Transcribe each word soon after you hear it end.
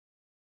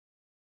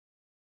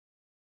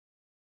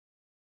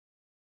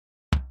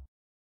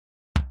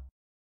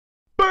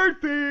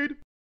Bird Feed!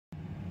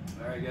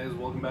 Alright guys,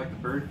 welcome back to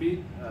Bird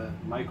Feed.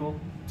 Michael,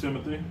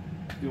 Timothy.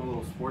 doing a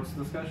little sports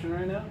discussion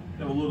right now.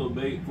 Have a little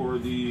debate for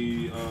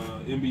the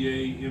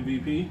NBA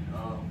MVP,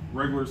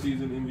 regular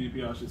season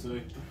MVP, I should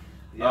say.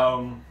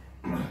 Yeah.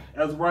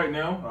 As of right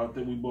now, I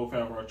think we both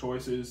have our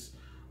choices.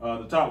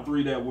 The top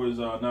three that was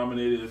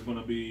nominated is going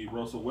to be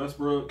Russell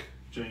Westbrook,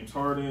 James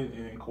Harden,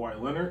 and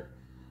Kawhi Leonard.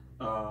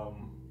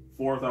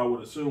 Fourth, I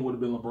would assume, would have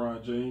been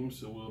LeBron James,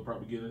 so we'll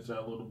probably get into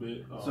that a little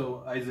bit.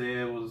 So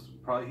Isaiah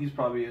he's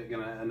probably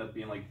going to end up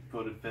being like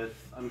voted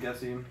fifth, I'm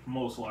guessing.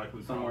 Most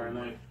likely. Somewhere in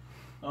there.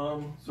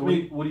 So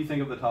what do you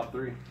think of the top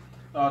three?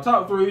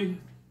 Top three,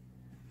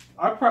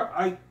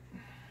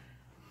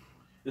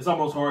 it's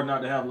almost hard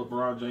not to have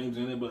LeBron James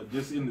in it, but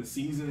just in the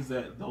seasons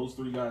that those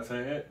three guys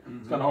had,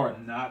 it's kind of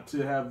hard not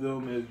to have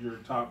them as your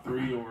top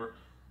three. Or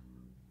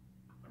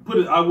put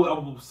it, I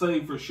will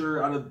say for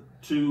sure, out of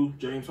two,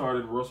 James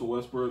Harden and Russell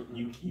Westbrook,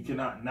 you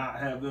cannot not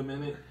have them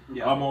in it.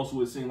 Yeah. Almost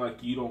would seem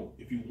like you don't.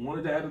 If you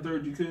wanted to add a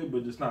third, you could,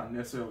 but just not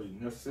necessarily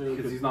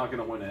Because he's not going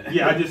to win it.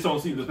 Yeah, I just don't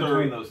see the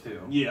third between those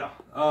two. Yeah,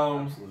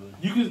 absolutely.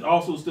 You could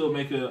also still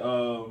make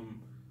a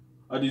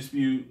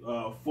dispute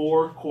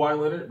for Kawhi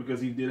Leonard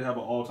because he did have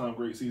an all-time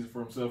great season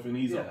for himself, and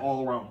he's an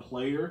all-around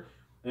player.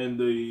 And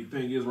the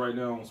thing is, right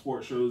now on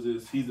sports shows,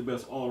 is he's the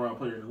best all-around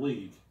player in the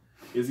league.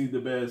 Is he the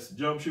best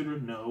jump shooter?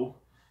 No.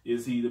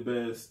 Is he the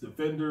best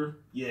defender?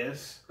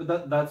 Yes.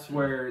 But that's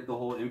where the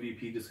whole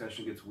MVP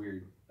discussion gets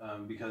weird,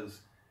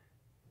 because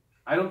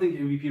I don't think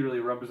MVP really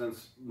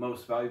represents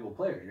most valuable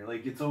player.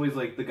 Like, it's always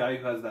like the guy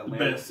who has that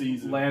best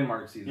season,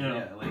 landmark season.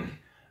 Yeah, like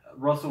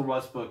Russell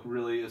Westbrook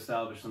really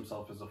established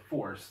himself as a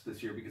force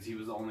this year because he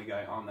was the only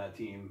guy on that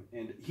team,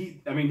 and he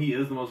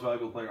is the most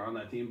valuable player on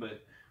that team.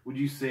 But would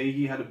you say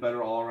he had a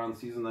better all-around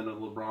season than a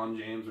LeBron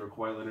James or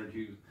Kawhi Leonard,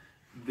 who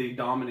they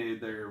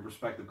dominated their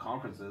respective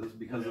conferences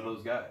because of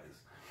those guys?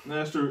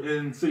 That's true.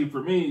 And see,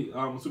 for me,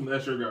 I'm assuming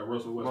that's your guy,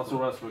 Russell Westbrook. Russell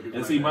Westbrook.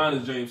 And see, mine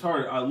is James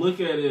Harden. I look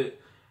at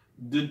it,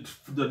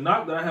 the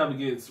knock that I have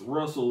against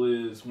Russell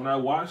is when I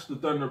watch the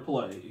Thunder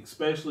play,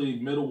 especially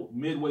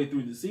midway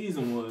through the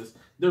season, was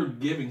they're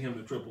giving him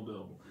the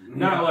triple-double.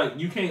 Not like,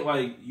 you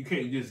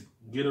can't just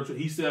get a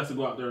he still has to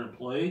go out there and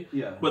play.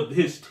 Yeah. But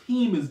his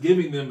team is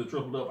giving them the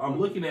triple-double. I'm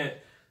looking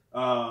at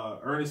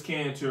Ernest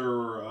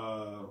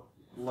Cantor,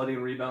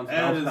 letting rebounds and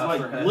bounce it's past like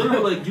their head.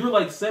 literally like you're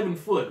like 7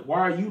 foot. Why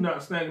are you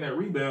not snagging that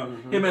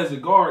rebound? Him as a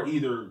guard,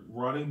 either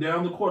running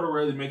down the court or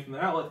really making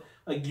the outlet.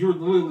 Like, you're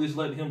literally just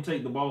letting him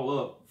take the ball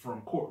up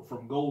from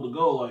goal to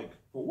goal. Like,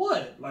 for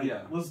what? Like,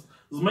 let's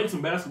make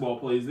some basketball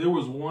plays. There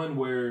was one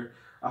where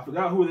I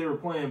forgot who they were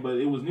playing, but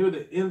it was near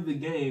the end of the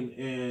game,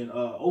 and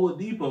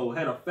Oladipo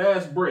had a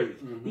fast break.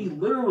 He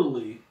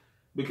literally,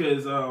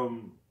 because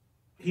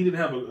he didn't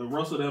have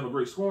Russell didn't have a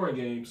great scoring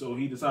game, so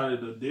he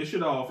decided to dish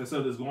it off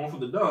instead of just going for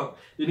the dunk.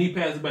 Then he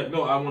passed it back.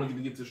 No, I want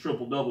to get this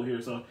triple-double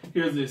here, so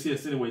here's the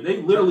assist anyway.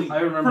 They literally, I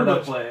remember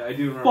that play. I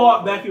do remember.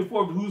 Fought back and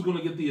forth who's going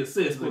to get the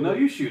assist. Like, no,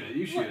 you shoot it.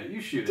 You shoot it. You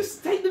shoot it.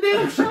 Just take the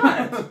damn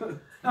shot.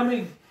 I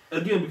mean,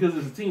 again, because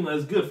it's a team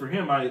that's good for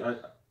him.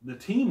 The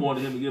team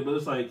wanted him to get, but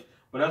it's like,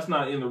 but that's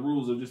not in the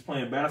rules of just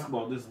playing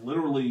basketball. Just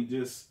literally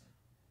just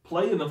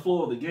play in the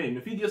flow of the game.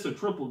 If he gets a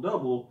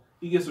triple-double,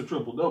 he gets a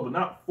triple-double,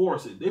 not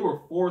force it. They were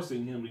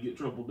forcing him to get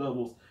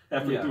triple-doubles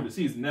halfway through the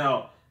season.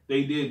 Now,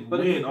 they did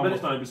win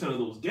almost 90% of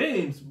those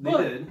games. They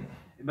did.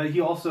 But he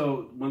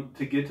also,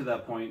 to get to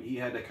that point, he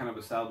had to kind of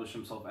establish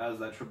himself as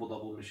that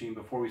triple-double machine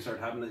before we start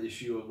having the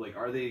issue of, like,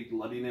 are they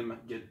letting him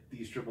get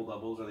these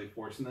triple-doubles? Are they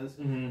forcing this?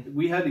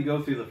 We had to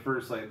go through the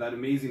first, like, that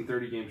amazing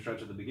 30-game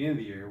stretch at the beginning of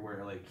the year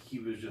where, like, he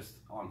was just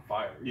on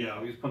fire. You know,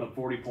 he was putting up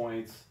 40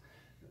 points.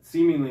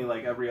 Seemingly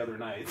like every other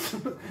night.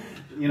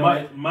 You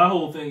know, my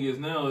whole thing is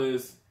now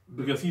is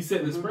because he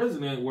set this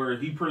precedent where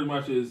he pretty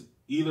much is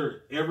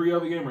either every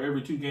other game or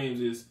every 2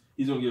 games is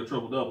he's going to get a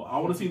triple-double. I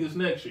want to see this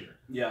next year.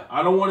 Yeah.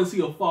 I don't want to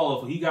see a fall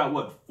off. He got,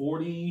 what,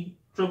 40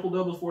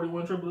 triple-doubles,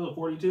 41 triple-doubles,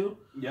 42?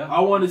 Yeah. I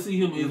want to see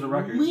him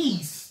at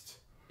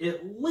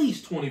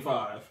least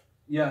 25.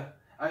 Yeah.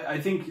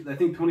 I think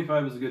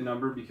 25 is a good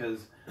number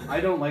because I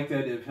don't like the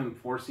idea of him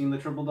forcing the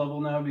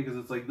triple-double now because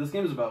it's like, this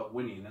game is about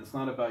winning. It's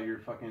not about your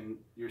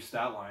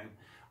stat line.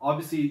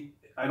 Obviously,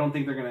 I don't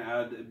think they're going to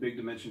add a big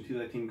dimension to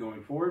that team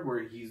going forward where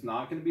he's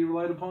not going to be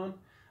relied upon.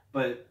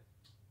 But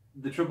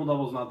the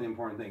triple-double is not the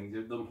important thing.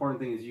 The important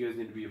thing is you guys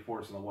need to be a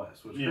force in the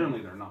West, which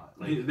currently they're not.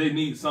 Like, they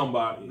need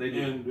somebody. They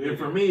do. And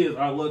for me, is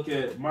I look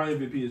at my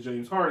MVP is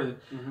James Harden.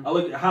 I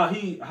look at how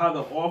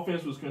the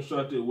offense was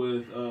constructed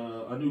with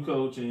a new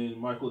coach and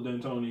Michael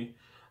D'Antoni,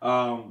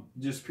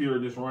 just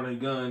run and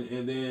gun,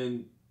 and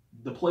then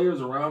the players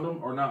around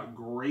them are not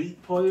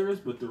great players,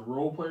 but they're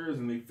role players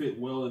and they fit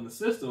well in the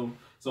system.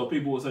 So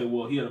people will say,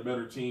 well, he had a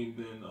better team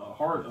than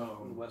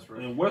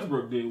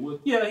Westbrook did.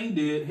 Well, yeah, he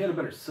did. He had a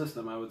better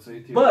system, I would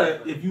say, too.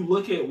 But if you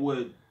look at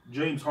what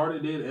James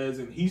Harden did, as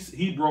in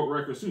he broke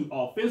records too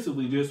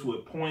offensively, just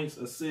with points,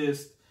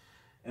 assists,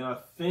 and I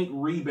think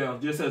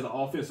rebounds, just as an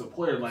offensive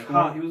player. Like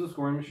he was a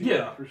scoring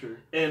machine, for sure.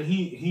 And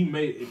he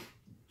made it,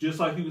 just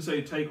like he would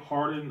say, take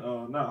Harden,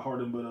 not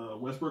Harden,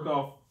 but Westbrook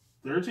off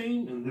their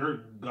team and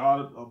they're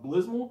god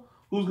abysmal,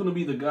 who's going to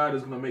be the guy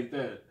that's going to make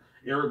that?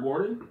 Eric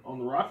Gordon on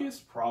the Rockets?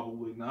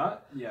 Probably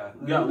not. Yeah,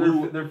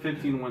 they're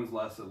 15 wins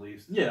less at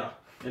least. Yeah,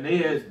 and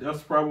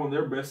that's probably one of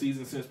their best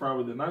seasons since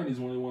probably the 90s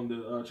when they won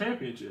the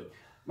championship.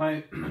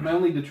 My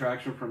only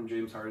detraction from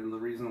James Harden, the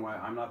reason why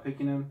I'm not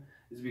picking him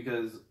is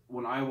because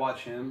when I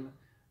watch him,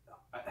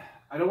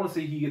 I don't want to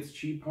say he gets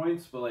cheap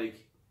points, but like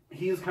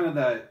he is kind of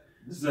that.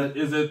 Is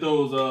it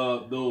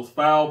those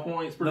foul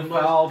points? Pretty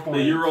much? Foul points,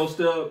 the Euro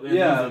step, and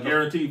yeah, a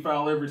guaranteed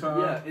foul every time.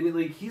 Yeah, and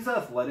like he's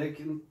athletic,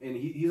 and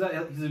he's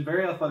a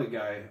very athletic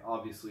guy,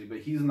 obviously, but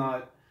he's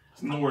not.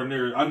 It's nowhere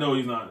near. I know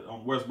he's not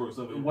on Westbrook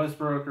stuff.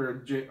 Westbrook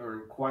or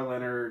Kawhi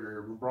Leonard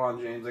or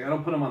LeBron James. Like I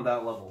don't put him on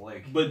that level.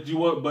 Like, but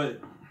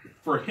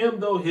for him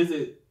though,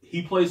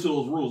 he plays to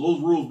those rules.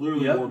 Those rules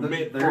literally were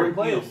meant for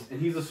him,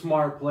 and he's a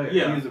smart player.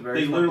 Yeah, he's a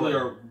very they smart literally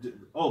player. are.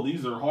 Oh,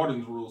 these are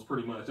Harden's rules,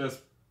 pretty much.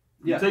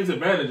 He Yeah. takes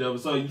advantage of it,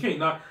 so you can't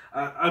not.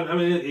 I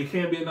mean, it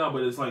can be enough,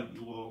 but it's like,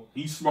 well,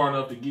 he's smart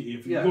enough to get.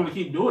 If you're going to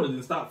keep doing it,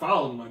 then stop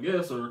fouling him, I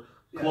guess, or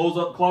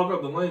clog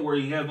up the lane where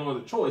he has no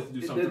other choice to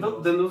do something.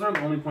 Then those aren't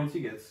the only points he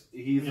gets.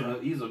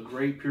 He's a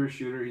great pure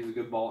shooter. He's a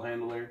good ball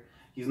handler.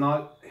 He's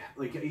not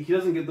like he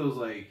doesn't get those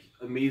like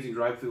amazing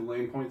drive through the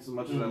lane points as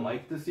much as I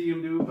like to see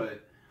him do,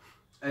 but.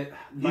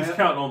 He's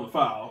counting on the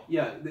foul.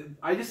 Yeah,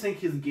 I just think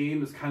his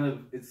game is kind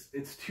of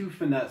it's too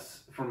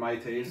finesse for my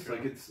taste.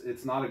 Okay. Like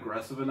it's not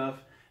aggressive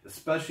enough,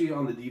 especially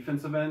on the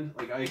defensive end.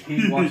 Like I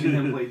hate watching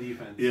him play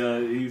defense. Yeah,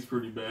 he's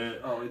pretty bad.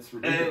 Oh, it's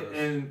ridiculous.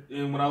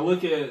 And when I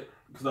look at,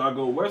 because I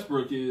go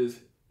Westbrook is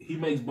he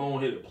makes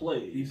boneheaded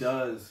plays. He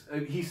does.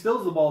 He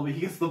steals the ball, but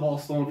he gets the ball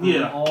stolen from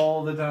him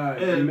all the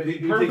time. And the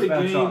perfect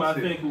game I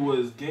think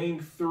was Game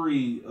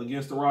 3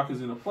 against the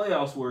Rockets in the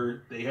playoffs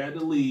where they had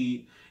the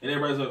lead. And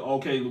everybody's like,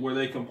 okay, where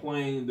they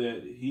complained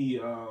that he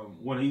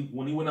when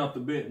he went out the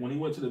bench, when he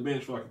went to the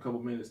bench for like a couple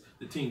minutes,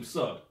 the team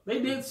sucked.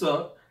 They did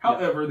suck.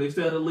 However, they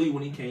still had a lead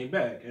when he came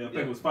back, and I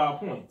think it was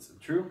 5 points.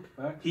 True.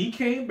 Fact. He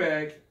came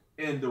back,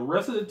 and the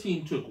rest of the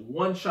team took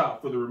one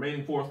shot for the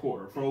remaining fourth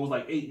quarter. For it was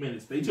like 8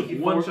 minutes. They took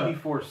one shot. He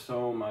forced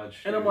so much.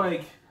 And I'm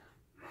like,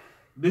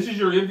 this is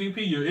your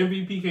MVP. Your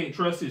MVP can't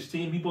trust his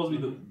team. He's supposed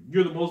to be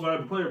you're the most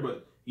valuable player,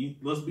 but.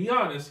 Let's be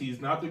honest, he's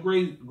not the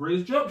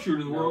greatest jump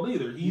shooter in the world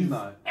either. He's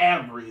not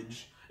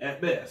average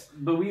at best.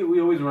 But we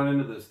always run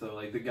into this though,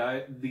 like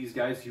these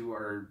guys who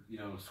are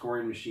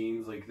scoring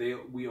machines, like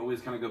we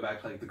always kind of go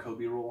back to like the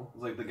Kobe rule.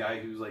 It's like the guy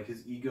who's like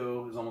his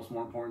ego is almost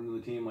more important than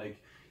the team. Like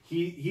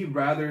he'd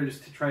rather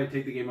just try to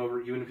take the game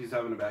over, even if he's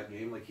having a bad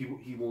game. Like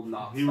he will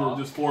not. He will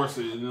just force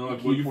it, and then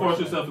like you force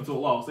yourself into a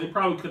loss. They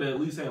probably could have at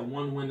least had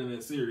one win in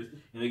that series,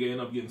 and they end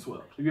up getting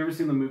swept. Have you ever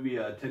seen the movie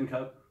Tin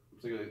Cup?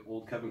 It's like an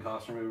old Kevin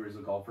Costner movie where he's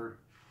a golfer.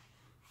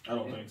 I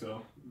don't think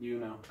so.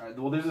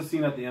 Well, there's a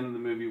scene at the end of the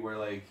movie where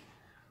like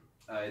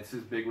it's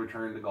his big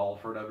return to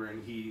golf or whatever,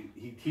 and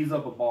he tees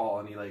up a ball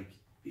and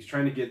he's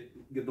trying to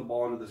get the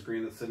ball into this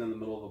green that's sitting in the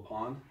middle of a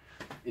pond,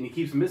 and he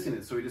keeps missing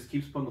it, so he just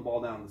keeps putting the ball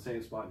down in the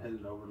same spot and hitting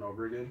it over and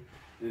over again.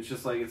 And it's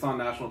just like it's on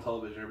national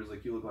television. Everybody's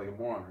like, "You look like a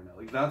moron right now."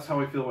 Like that's how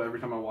I feel every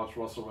time I watch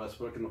Russell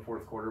Westbrook in the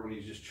fourth quarter when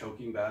he's just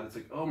choking bad. It's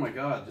like, oh my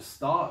god, just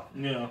stop.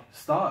 Yeah,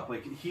 stop.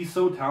 Like he's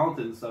so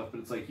talented and stuff, but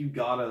it's like you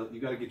gotta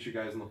get your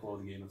guys in the flow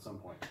of the game at some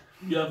point.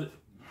 Yeah,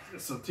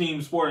 it's a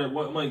team sport.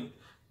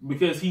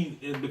 Because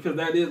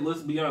that is,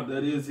 let's be honest,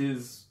 that is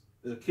his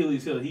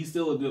Achilles heel. He's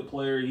still a good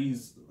player.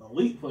 He's an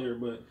elite player,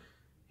 but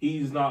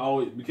he's not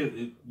always because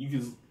you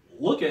can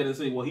look at it and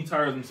say, well, he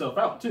tires himself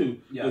out too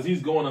because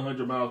he's going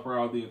 100 miles per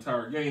hour the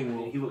entire game.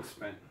 Well, he looks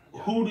spent.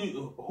 Yeah.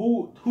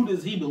 Who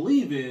does he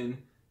believe in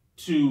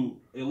to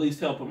at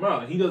least help him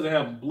out? He doesn't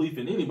have belief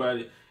in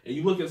anybody. And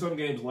you look at some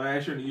games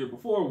last year and the year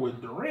before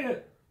with Durant,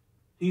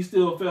 he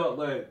still felt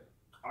like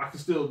I can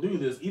still do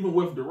this even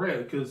with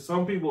Durant because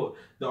some people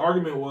the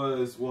argument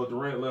was well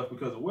Durant left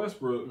because of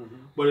Westbrook,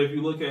 but if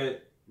you look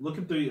at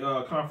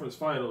the conference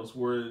finals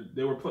where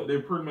they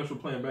pretty much were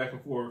playing back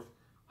and forth.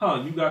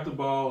 You got the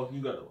ball.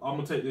 I'm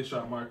gonna take this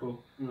shot,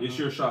 Michael. It's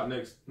your shot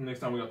next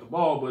time we got the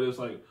ball. But it's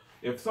like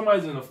if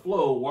somebody's in a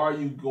flow, why are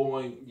you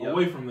going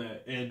away from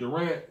that? And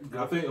Durant,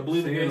 I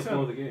believe the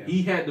game,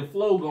 he had the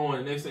flow going.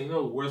 And next thing you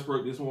know,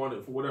 Westbrook just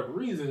wanted for whatever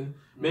reason.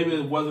 Maybe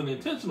it wasn't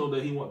intentional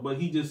that he wanted, but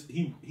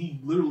he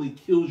literally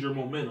kills your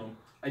momentum.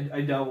 I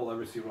doubt we'll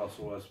ever see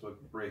Russell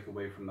Westbrook break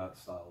away from that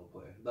style of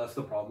play. That's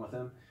the problem with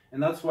him.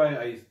 And that's why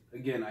I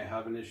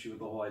have an issue with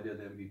the whole idea of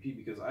the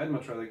MVP because I'd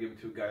much rather give it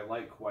to a guy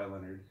like Kawhi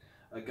Leonard.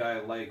 A guy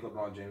like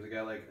LeBron James, a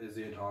guy like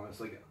Isaiah Thomas,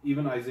 like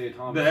even Isaiah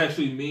Thomas. That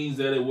actually means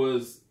that it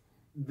was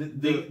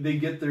they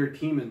get their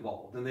team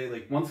involved, and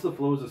they once the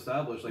flow is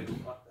established. Like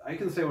I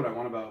can say what I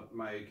want about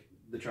my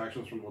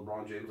detractions from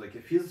LeBron James. Like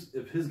if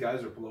his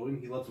guys are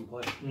flowing, he lets them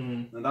play,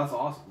 and that's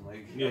awesome.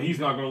 Like he's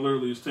not gonna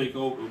literally just take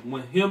over.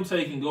 When him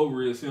taking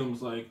over is him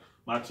like.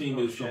 My team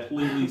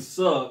completely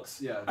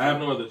sucks. Yeah, exactly. I have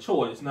no other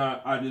choice.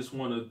 Not I just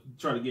want to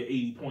try to get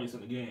 80 points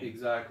in the game.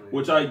 Exactly.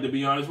 Which to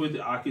be honest with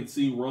you, I could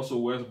see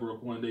Russell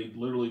Westbrook one day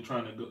literally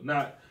trying to go.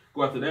 Not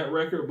go after that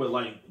record, but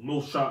like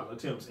most shot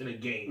attempts in a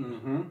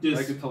game. Mm-hmm.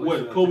 Just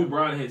totally Kobe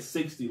Bryant had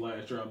 60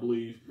 last year, I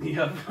believe.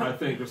 Yeah, I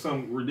think, or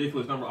some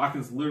ridiculous number. I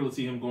can literally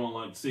see him going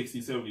like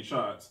 60, 70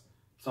 shots,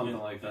 something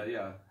like that.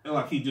 Yeah, and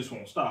like he just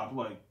won't stop.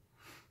 Like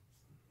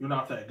you're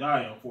not that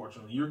guy,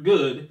 unfortunately. You're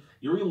good,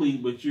 you're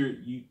elite, but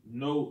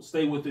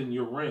stay within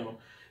your realm.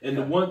 And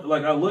the one,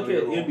 like I look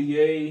at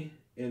NBA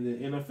and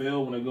the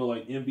NFL when they go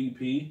like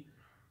MVP,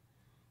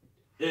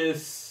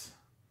 there's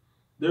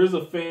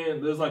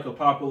like a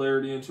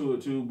popularity into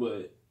it too,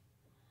 but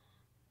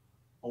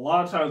a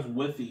lot of times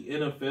with the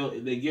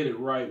NFL, they get it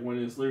right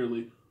when it's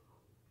literally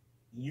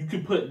you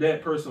can put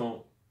that person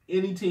on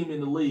any team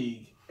in the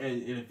league,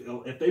 and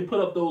if they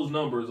put up those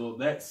numbers or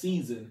that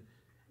season,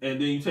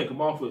 and then you take them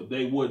off it,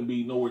 they wouldn't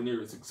be nowhere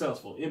near as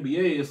successful.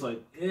 NBA is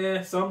like,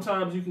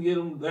 sometimes you can get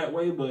them that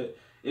way, but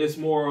it's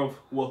more of,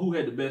 well, who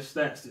had the best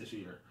stats this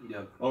year?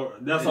 Yep. Or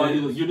that's all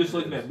you look. You're just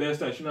looking at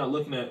best stats. You're not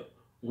looking at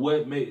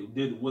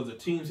was a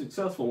team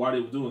successful, why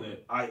they were doing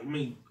that. I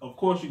mean, of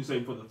course you can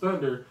say for the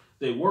Thunder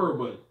they were,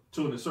 but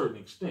to a certain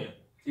extent.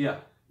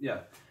 Yeah.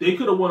 They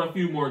could have won a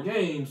few more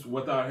games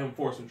without him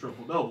forcing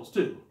triple doubles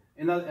too.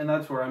 And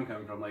that's where I'm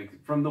coming from.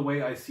 Like, from the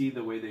way I see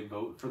the way they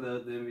vote for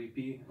the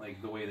MVP,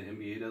 like the way the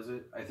NBA does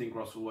it, I think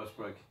Russell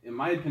Westbrook, in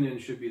my opinion,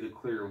 should be the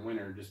clear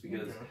winner just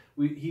because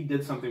he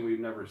did something we've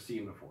never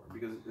seen before.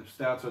 Because if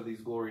stats are these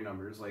glory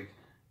numbers, like,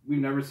 we've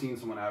never seen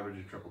someone average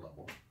a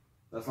triple-double.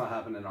 That's not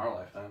happened in our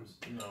lifetimes.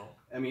 No.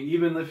 I mean,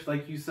 even if,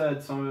 like you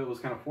said, some of it was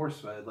kind of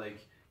force-fed, like,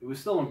 it was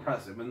still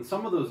impressive. And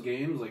some of those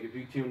games, like, if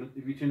you tuned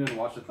in and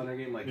watched the Thunder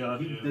game, like,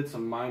 he did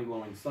some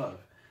mind-blowing stuff.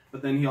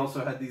 But then he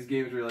also had these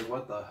games where you're like,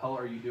 what the hell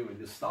are you doing?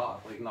 Just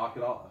stop. Like, knock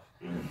it off.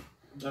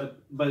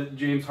 But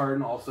James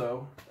Harden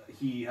also,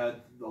 he had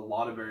a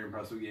lot of very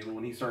impressive games. And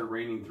when he started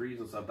raining threes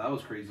and stuff, that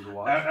was crazy to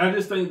watch. I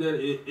just think that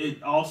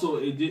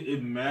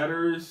it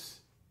matters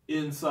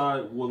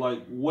inside, well,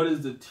 like, what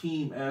is the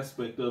team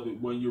aspect of it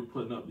when you're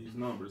putting up these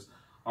numbers?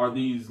 Are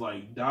these,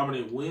 like,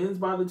 dominant wins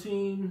by the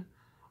team?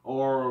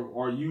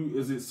 Or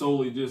is it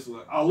solely just,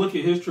 like, I look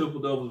at his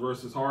triple-doubles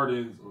versus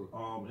Harden's,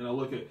 and I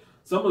look at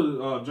some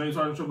of James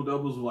Harden's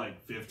triple-doubles were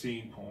like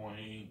 15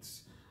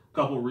 points,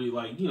 couple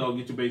get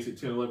your basic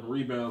 10, 11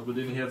 rebounds, but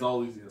then he has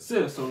all these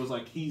assists, so it's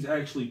like he's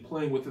actually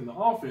playing within the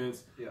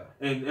offense,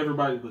 and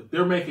everybody,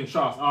 they're making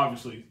shots,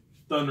 obviously,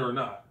 Thunder or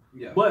not.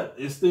 Yeah. But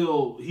it's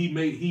still, he's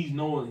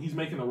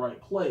making the right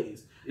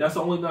plays. That's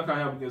the only knock I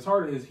have against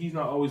Harden is he's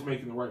not always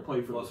making the right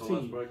play for the team.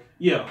 Westbrook.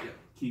 Yeah.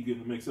 Keep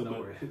getting the mix up.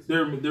 No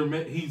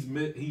but he's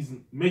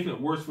making it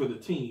worse for the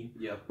team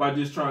by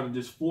just trying to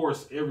just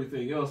force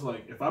everything else.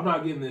 Like, if I'm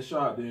not getting this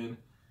shot, then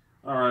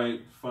all right,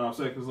 5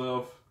 seconds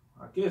left.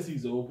 I guess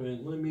he's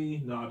open.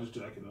 I'll just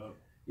jack it up.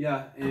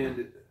 Yeah,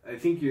 and I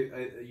think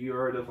you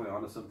are definitely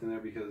onto something there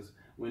because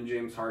when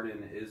James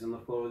Harden is in the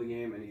flow of the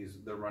game and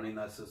they're running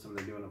that system,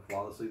 they're doing it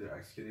flawlessly, they're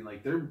executing,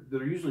 like they're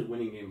usually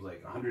winning games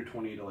like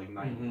 120 to like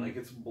 90, like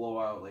it's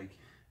blowout, like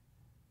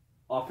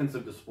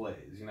offensive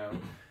displays, you know.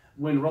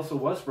 When Russell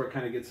Westbrook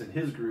kind of gets in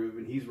his groove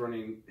and he's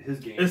running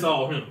his game, it's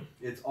all him.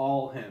 It's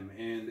all him,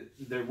 and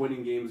they're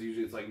winning games.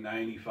 Usually, it's like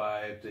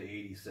 95 to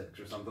 86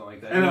 or something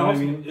like that. And I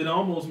mean, it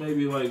almost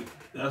maybe like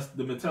that's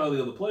the mentality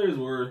of the players,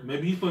 where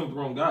maybe he's playing with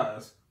the wrong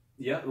guys.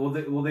 Yeah,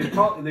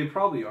 they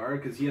probably are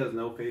because he has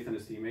no faith in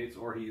his teammates,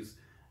 or he's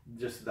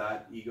just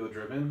that ego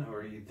driven,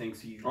 or he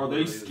thinks he. Are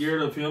they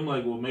scared of him?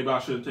 Like, well, maybe I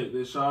should take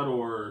this shot,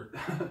 or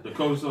the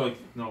coach is like,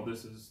 no,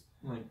 this is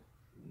like.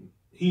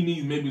 He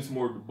needs maybe some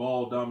more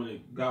ball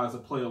dominant guys to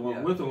play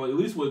along with him. Like, at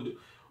least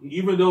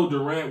even though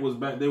Durant was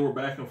back, they were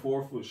back and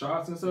forth with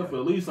shots and stuff. But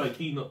at least like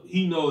he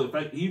knows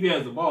if he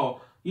has the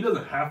ball, he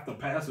doesn't have to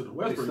pass it to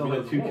Westbrook. They still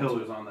have 2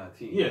 killers on that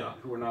team. Yeah,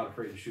 who are not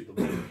afraid to shoot the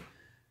ball.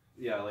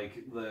 Yeah, like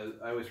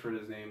I always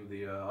forget his name,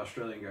 the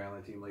Australian guy on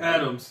that team, like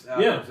Adams.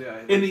 Yeah.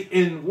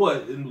 And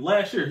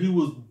last year he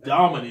was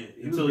dominant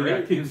until he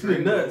got kicked in the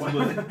nuts.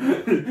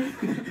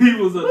 But he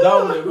was a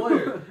dominant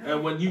player,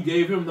 and when you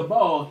gave him the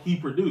ball, he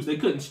produced. They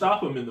couldn't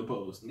stop him in the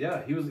post.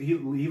 Yeah, he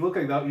looked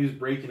like that. He was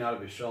breaking out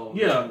of his shell.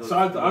 Yeah, so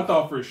I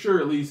thought for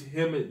sure at least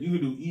him. You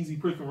could do easy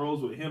pick and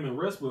rolls with him and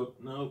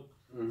Westbrook. No.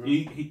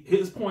 Mm-hmm.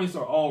 His points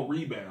are all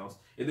rebounds,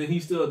 and then he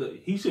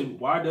should.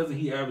 Why doesn't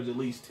he average at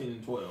least 10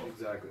 and 12?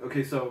 Exactly.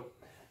 Okay, so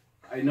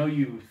I know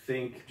you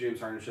think James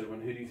Harden should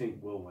win. Who do you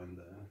think will win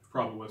then?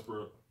 Probably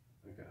Westbrook.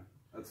 Okay,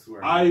 that's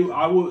where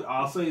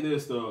I'll say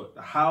this though: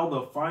 how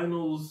the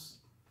finals,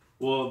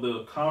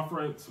 the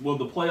conference, the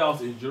playoffs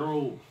in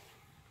general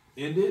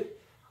ended.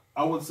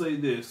 I would say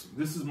this.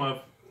 This is my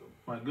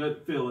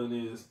gut feeling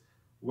is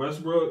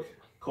Westbrook,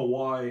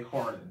 Kawhi,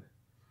 Harden.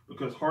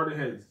 Because Harden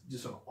had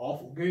just an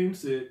awful Game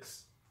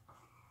 6.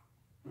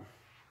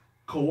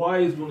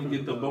 Kawhi is going to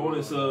get the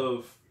bonus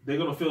of they're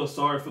going to feel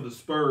sorry for the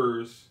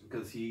Spurs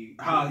because they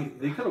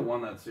could have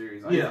won that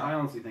series. I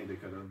honestly think they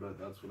could have, but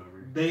that's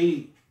whatever.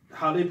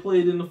 How they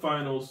played in the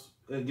finals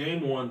in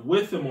Game 1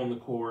 with him on the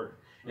court,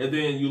 And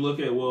then you look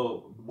at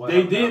What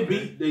they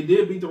happened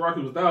did beat the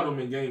Rockets without him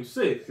in Game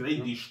 6. They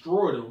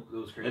destroyed them. It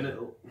was crazy.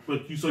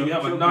 But you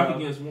have a knock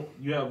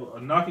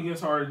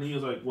against Harden. And he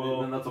was like,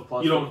 well, and that's a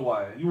plus for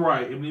Kawhi. You're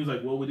right. And he was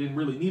like, well, we didn't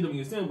really need him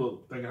against them,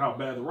 but think of how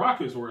bad the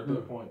Rockets were at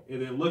that point.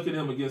 And then look at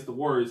him against the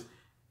Warriors.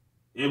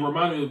 It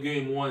reminded me of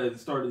Game 1 at the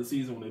start of the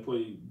season when they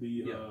played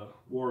the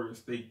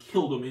Warriors. They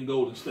killed them in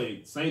Golden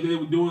State. Same thing they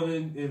were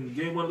doing in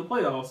Game 1 of the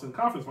playoffs and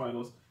conference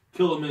finals.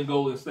 Kill them in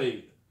Golden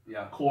State.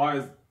 Yeah.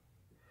 Kawhi's...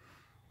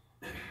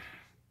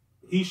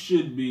 He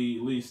should be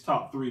at least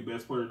top 3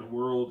 best player in the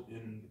world.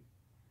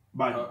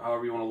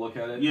 However you want to look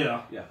at it.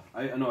 Yeah. Yeah.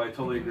 I know. I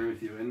totally agree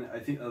with you. And I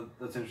think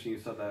that's interesting you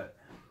said that.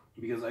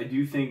 Because I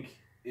do think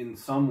in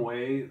some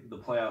way the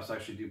playoffs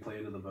actually do play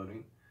into the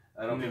voting.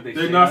 I don't think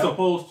they're not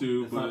supposed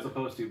to. It's not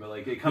supposed to, but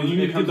like it comes. You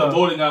need to get the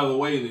voting out of the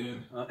way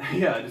then.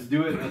 Yeah, just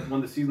do it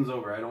when the season's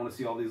over. I don't want to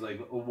see all these like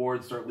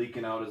awards start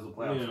leaking out as the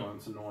playoffs go on.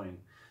 It's annoying.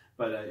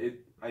 But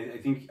I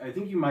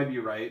think you might be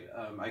right.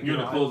 You're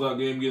in a closeout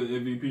game, get an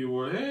MVP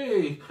award.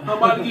 Hey, I'm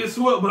about to get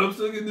swept, but I'm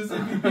still getting this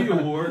MVP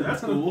award.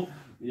 That's cool.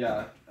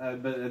 Yeah,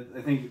 but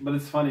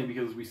it's funny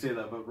because we say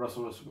that, but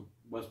Russell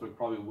Westbrook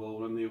probably will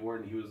win the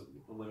award, and he was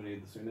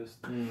eliminated the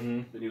soonest.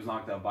 Mm-hmm. But he was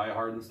knocked out by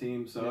Harden's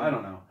team, so I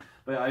don't know.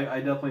 But I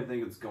definitely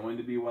think it's going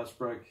to be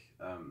Westbrook.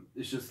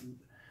 It's just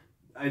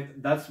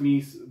that's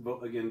me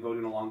again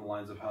voting along the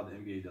lines of how the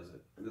NBA does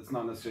it. That's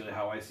not necessarily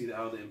how I see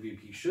how the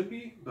MVP should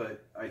be,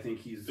 but I think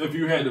he's. If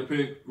you had to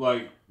pick,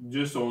 like,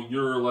 just on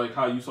your like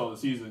how you saw the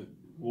season,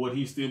 would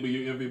he still be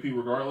your MVP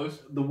regardless?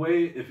 The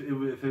way if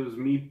it was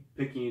me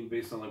picking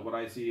based on like what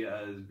I see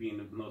as being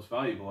the most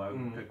valuable, I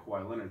would pick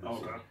Kawhi Leonard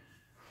this year.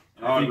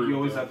 I think you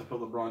always have to put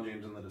LeBron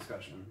James in the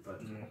discussion,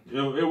 but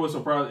it was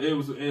surprising. It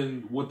was,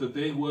 and what the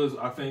thing was,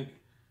 I think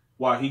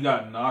why he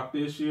got knocked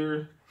this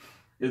year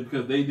is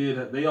because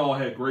they all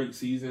had great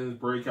seasons,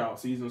 breakout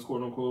seasons,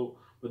 quote unquote.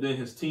 But then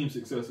his team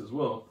success as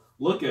well.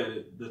 Look at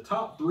it. The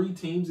top 3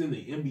 teams in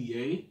the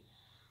NBA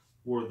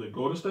were the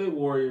Golden State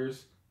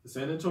Warriors, the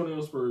San Antonio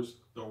Spurs,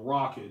 the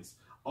Rockets.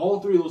 All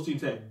 3 of those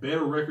teams had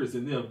better records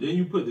than them. Then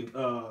you put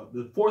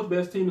the 4th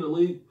best team in the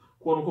league,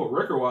 quote unquote,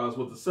 record wise,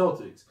 with the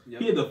Celtics.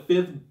 Yep. He had the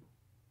 5th.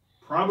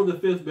 Probably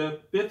the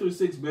 5th or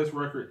 6th best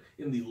record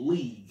in the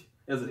league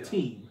as a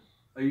team.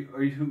 Are you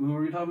who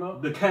are you talking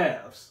about? The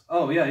Cavs.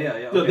 Oh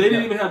yeah. So they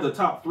didn't even have the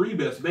top 3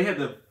 best. They had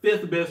the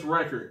 5th best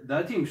record.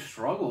 That team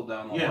struggled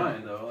down the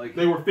line though. Like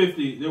they were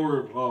 50. They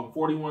were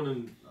 41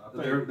 and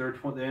they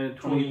had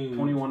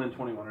 21 and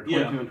 21 or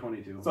 22 and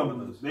 22. Some of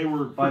those. They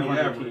were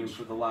 500 teams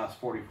for the last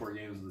 44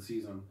 games of the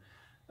season.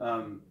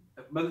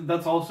 But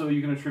that's also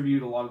you can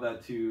attribute a lot of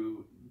that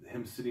to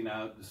him sitting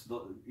out just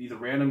either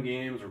random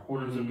games or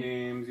quarters of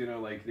games,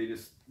 like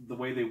the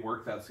way they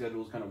work that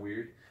schedule is kind of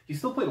weird. He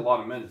still played a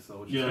lot of minutes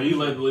though. He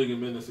led the league in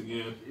minutes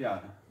again. Yeah,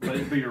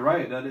 but you're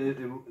right.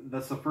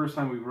 That's the first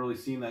time we've really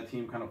seen that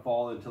team kind of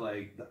fall into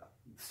like the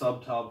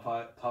sub top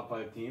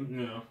five team.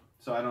 Yeah.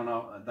 So I don't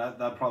know.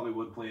 That probably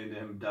would play into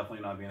him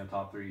definitely not being a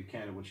top 3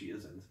 candidate, which he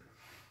isn't.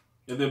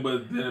 And then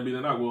it'd be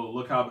the knock. Well,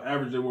 look how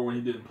average they were when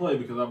he didn't play,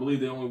 because I believe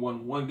they only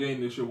won 1 game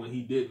this year when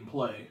he didn't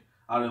play.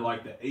 Out of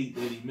like the 8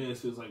 that he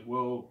missed, it's like,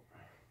 well,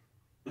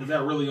 is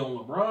that really on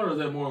LeBron or is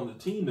that more on the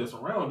team that's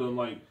around him?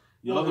 Like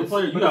other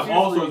players, you got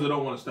all-stars that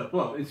don't want to step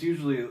up.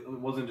 It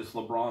wasn't just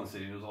LeBron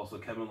sitting; it was also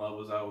Kevin Love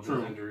was out with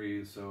his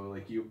injuries, so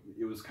like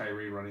it was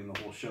Kyrie running the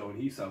whole show, and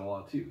he said a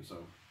lot too. So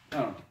I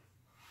don't know,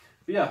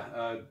 but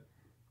yeah,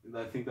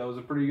 I think that was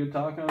a pretty good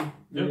talk on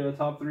the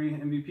top 3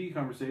 MVP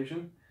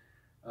conversation.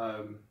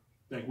 I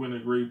think we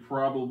agree.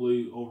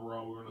 Probably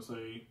overall, we're going to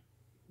say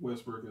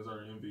Westbrook is our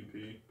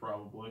MVP.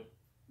 Probably.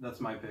 That's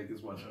my pick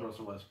is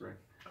Russell Westbrook.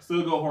 I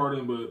still go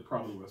Harden, but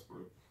probably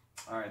Westbrook.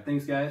 All right.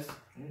 Thanks, guys.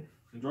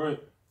 Enjoy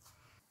it.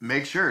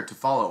 Make sure to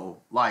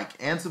follow, like,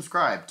 and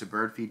subscribe to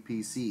Birdfeed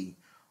PC.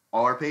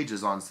 All our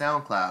pages on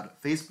SoundCloud,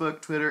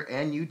 Facebook, Twitter,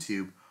 and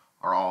YouTube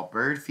are all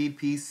Birdfeed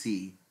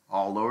PC.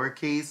 All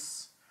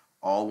lowercase,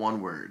 all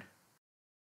one word.